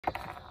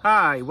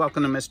Hi,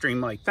 welcome to Mystery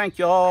Mike. Thank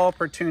you all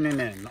for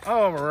tuning in.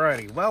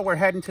 Alrighty, well, we're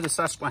heading to the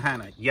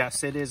Susquehanna.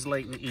 Yes, it is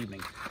late in the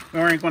evening. We're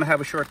only going to have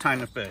a short time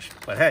to fish,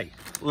 but hey,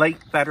 late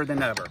better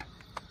than ever.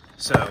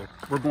 So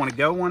we're going to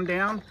go one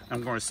down.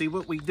 I'm going to see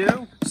what we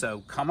do.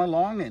 So come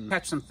along and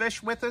catch some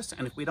fish with us.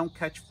 And if we don't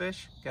catch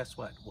fish, guess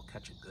what? We'll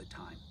catch a good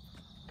time.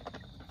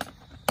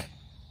 How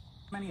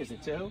many is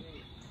it, 2?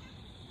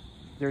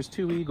 There's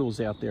 2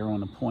 eagles out there on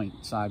the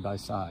point, side by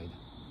side.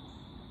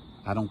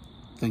 I don't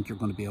think you're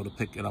going to be able to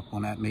pick it up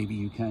on that. Maybe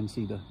you can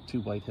see the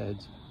 2 white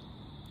heads.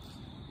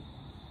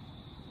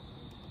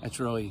 It's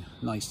really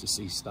nice to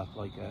see stuff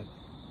like that.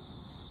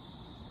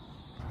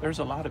 There's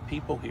a lot of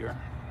people here.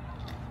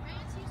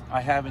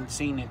 I haven't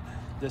seen it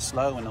this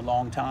low in a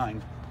long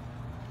time.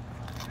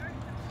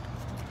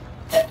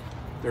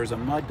 There's a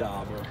mud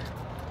dauber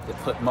that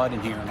put mud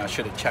in here, and I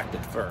should have checked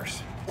it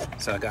first.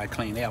 So I got to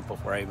clean it out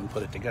before I even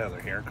put it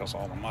together here because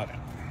all the mud in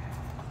it.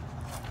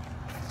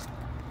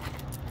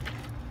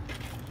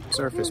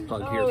 Surface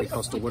plug here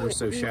because the water's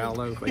so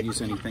shallow. If I use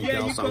anything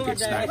else, I'll get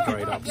snagged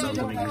right up. So I'm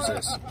going to use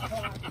this.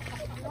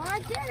 Well, I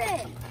did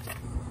it.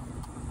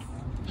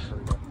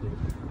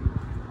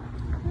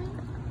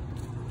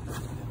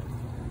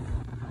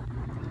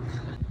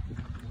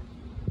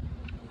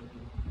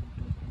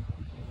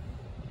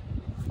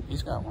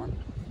 He's got one.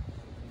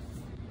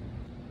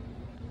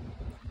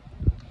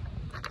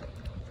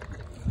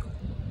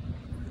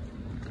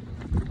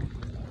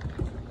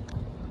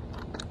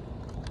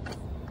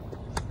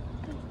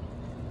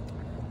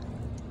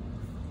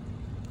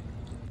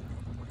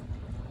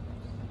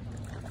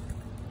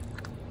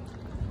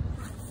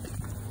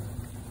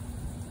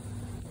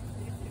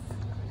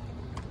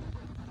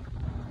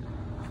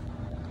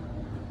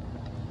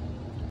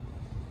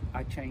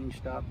 I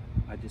changed up.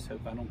 I just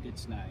hope I don't get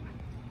snagged.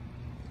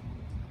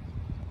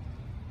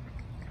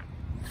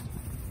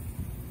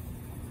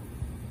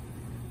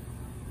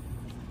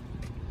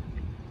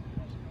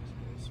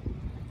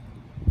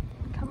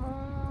 Come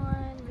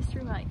on,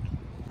 Mr. Mike.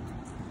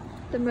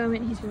 The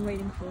moment he's been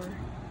waiting for.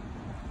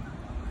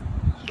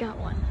 He got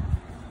one.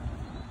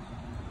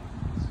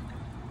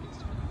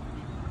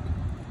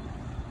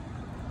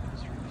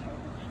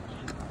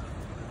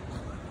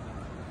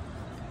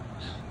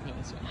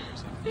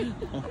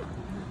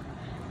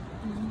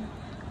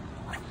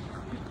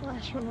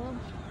 Flash one off.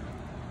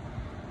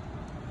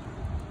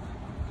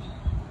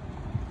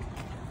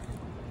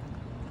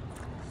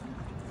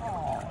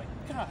 Oh,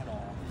 it got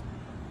off.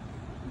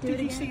 Did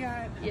you see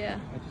that? Yeah.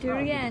 Do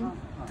it again.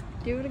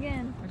 Do it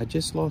again. I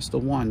just lost the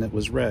one that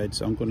was red,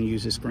 so I'm going to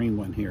use this green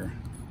one here.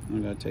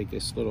 I'm going to take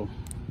this little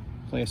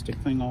plastic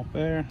thing off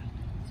there,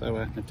 throw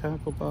it in the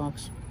tackle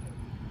box.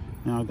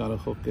 Now I've got to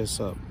hook this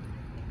up.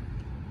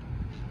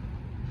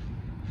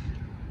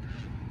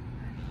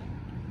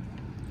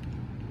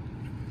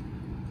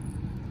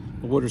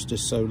 The water's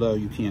just so low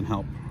you can't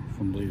help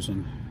from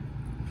losing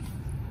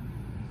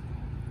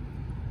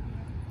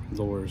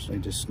lures. They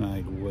just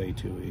snag way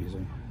too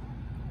easy.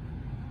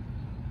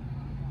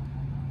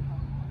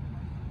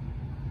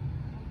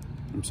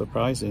 I'm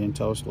surprised they didn't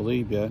tell us to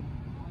leave yet.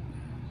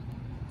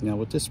 Now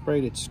with this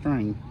braided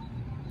string,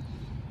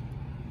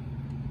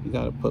 you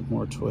got to put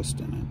more twist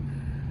in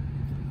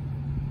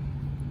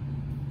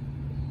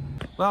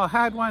it. Well, I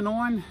had one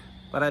on,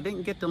 but I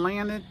didn't get to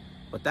land it,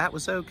 but that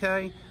was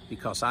okay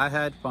because I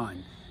had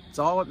fun. It's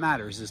all that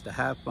matters is to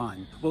have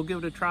fun. We'll give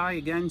it a try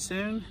again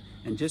soon,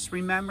 and just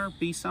remember,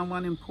 be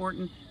someone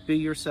important, be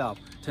yourself.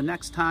 Till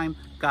next time,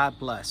 God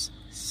bless.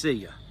 See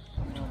ya.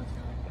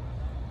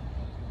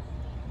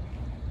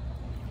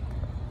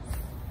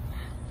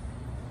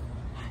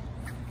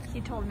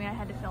 He told me I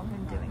had to film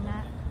him doing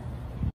that.